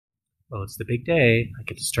Well, it's the big day. I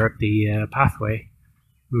get to start the pathway.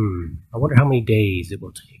 I wonder how many days it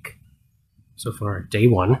will take. So far, day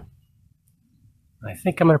one. I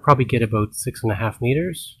think I'm going to probably get about 6.5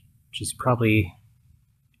 meters, which is probably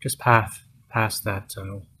just past that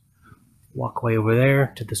walkway over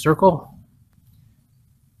there to the circle.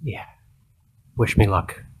 Yeah, wish me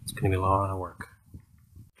luck. It's going to be a lot of work.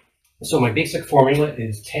 So my basic formula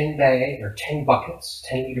is 10 buckets,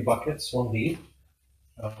 10-liter buckets, one lead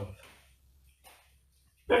of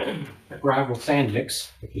a gravel sand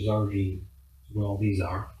mix, which is already what all these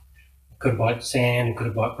are. I could have bought sand, could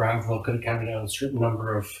have bought gravel, could have counted down a certain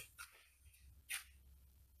number of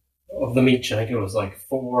them each. I think it was like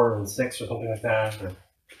 4 and 6 or something like that, or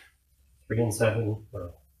 3 and 7,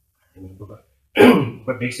 or I don't remember.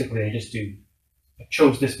 But basically, I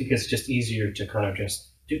chose this because it's just easier to kind of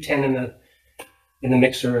just do 10 in the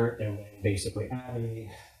mixer, and then basically add a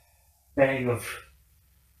bag of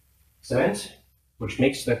cement, which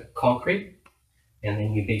makes the concrete, and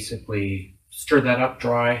then you basically stir that up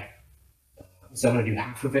dry. So I'm going to do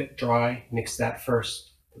half of it dry, mix that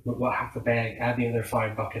first, put about half the bag, add the other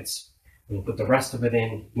 5 buckets, and put the rest of it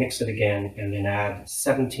in, mix it again, and then add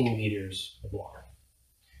 17 liters of water,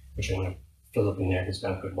 which I'm going to fill up in there because it's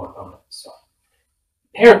got a good work on it. So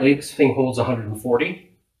apparently this thing holds 140.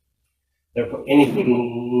 They're putting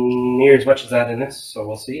anything near as much as that in this, so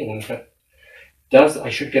we'll see. And if it does, I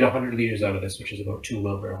should get 100 liters out of this, which is about 2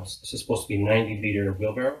 wheelbarrows. This is supposed to be a 90-liter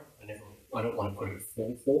wheelbarrow. I don't want to put it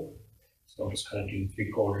full. So I'll just kind of do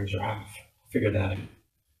 3/4 or half. Figure that out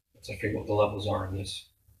once I figure what the levels are in this.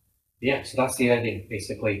 Yeah, so that's the idea.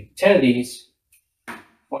 Basically, 10 of these,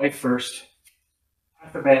 5 first,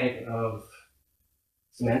 half a bag of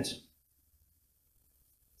cement,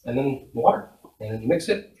 and then water. And then you mix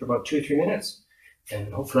it for about 2 or 3 minutes.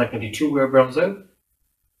 And hopefully I can do 2 wheelbarrows out.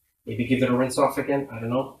 Maybe give it a rinse off again. I don't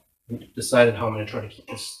know. I've decided how I'm going to try to keep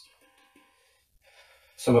this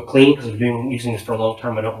somewhat clean because I've been using this for a long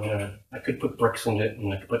time. I could put bricks in it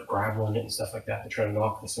and I could put gravel in it and stuff like that to try to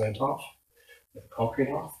knock the cement off, the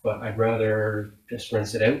concrete off, but I'd rather just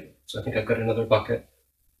rinse it out. So I think I've got another bucket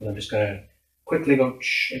and I'm just going to quickly go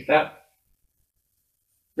like that,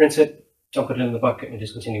 rinse it, dump it in the bucket and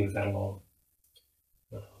just continue with that along.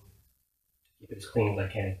 Keep it as clean as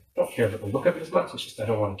I can. I don't care about the look of it as much, it's just I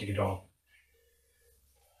don't want it to get all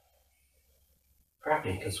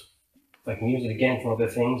crappy because if I can use it again for other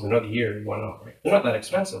things, another year, why not, right? They're not that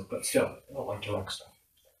expensive, but still, I don't like to wreck stuff.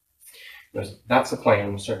 That's the plan. I'm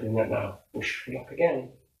going to start doing that now. Wish me luck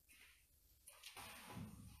again.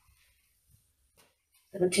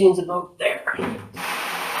 17's about there.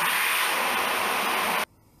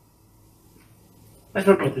 I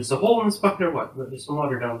don't know if there's a hole in this bucket or what, but there's some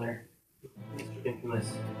water down there. From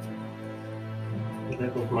this. There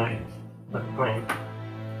goes my plan.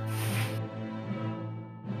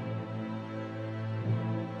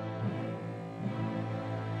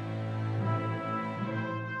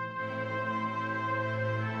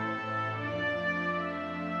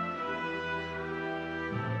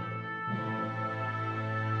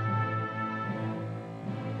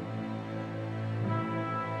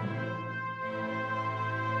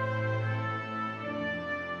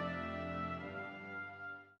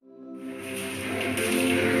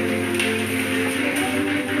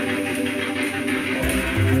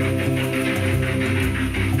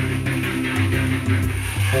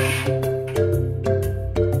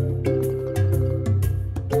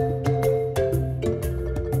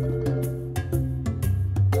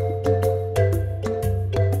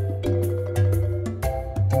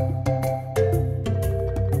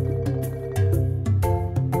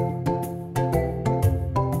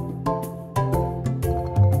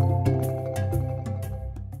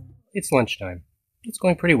 It's lunchtime. It's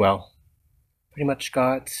going pretty well. Pretty much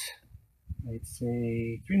got, I'd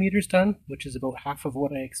say, 3 meters done, which is about half of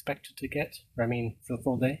what I expected to get. For the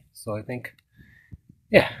full day. So I think,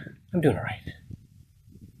 yeah, I'm doing all right.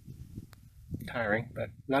 Tiring, but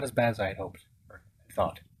not as bad as I had hoped or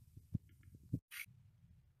thought.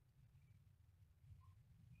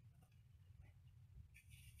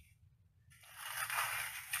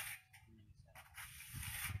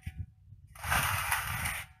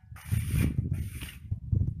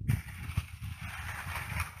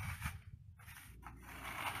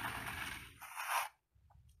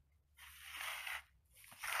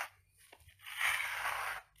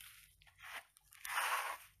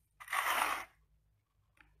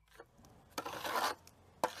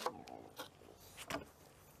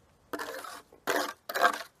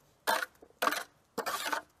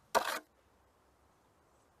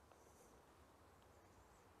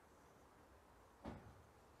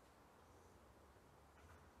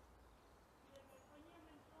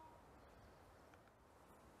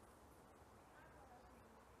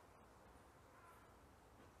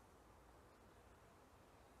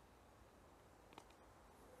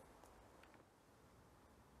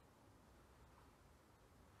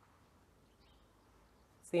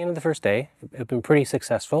 the end of the first day. It's been pretty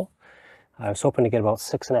successful. I was hoping to get about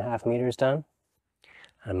 6.5 meters done.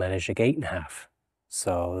 I managed to get 8.5.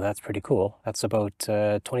 So that's pretty cool. That's about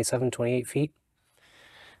 27, 28 feet.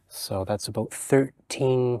 So that's about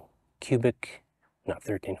 13 cubic, not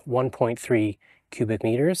 13, 1.3 cubic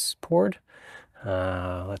meters poured.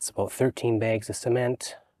 That's about 13 bags of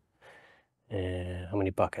cement. How many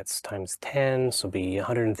buckets? Times 10, so it'll be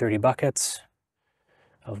 130 buckets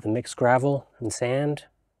of the mixed gravel and sand.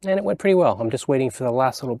 And it went pretty well. I'm just waiting for the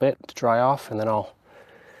last little bit to dry off and then I'll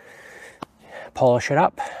polish it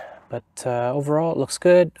up. But overall, it looks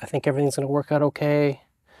good. I think everything's going to work out okay.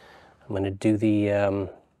 I'm going to do the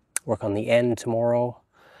work on the end tomorrow.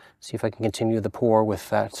 See if I can continue the pour with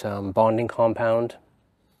that bonding compound.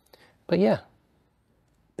 But yeah,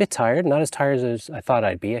 a bit tired. Not as tired as I thought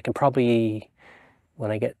I'd be. I can probably, when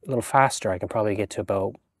I get a little faster, I can probably get to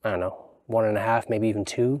about, I don't know, 1.5, maybe even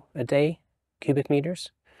 2 a day, cubic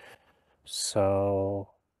meters. So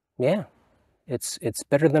yeah, it's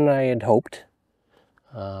better than I had hoped.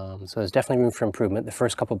 So there's definitely room for improvement. The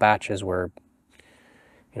first couple batches were,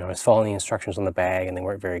 I was following the instructions on the bag and they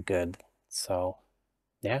weren't very good. So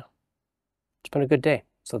yeah, it's been a good day.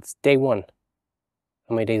 So it's day 1.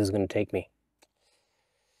 How many days is it going to take me?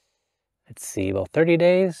 Let's see, about 30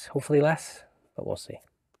 days, hopefully less, but we'll see.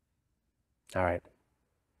 All right.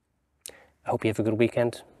 I hope you have a good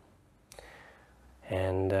weekend.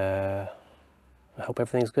 And I hope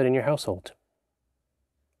everything's good in your household.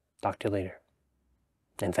 Talk to you later.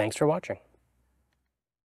 And thanks for watching.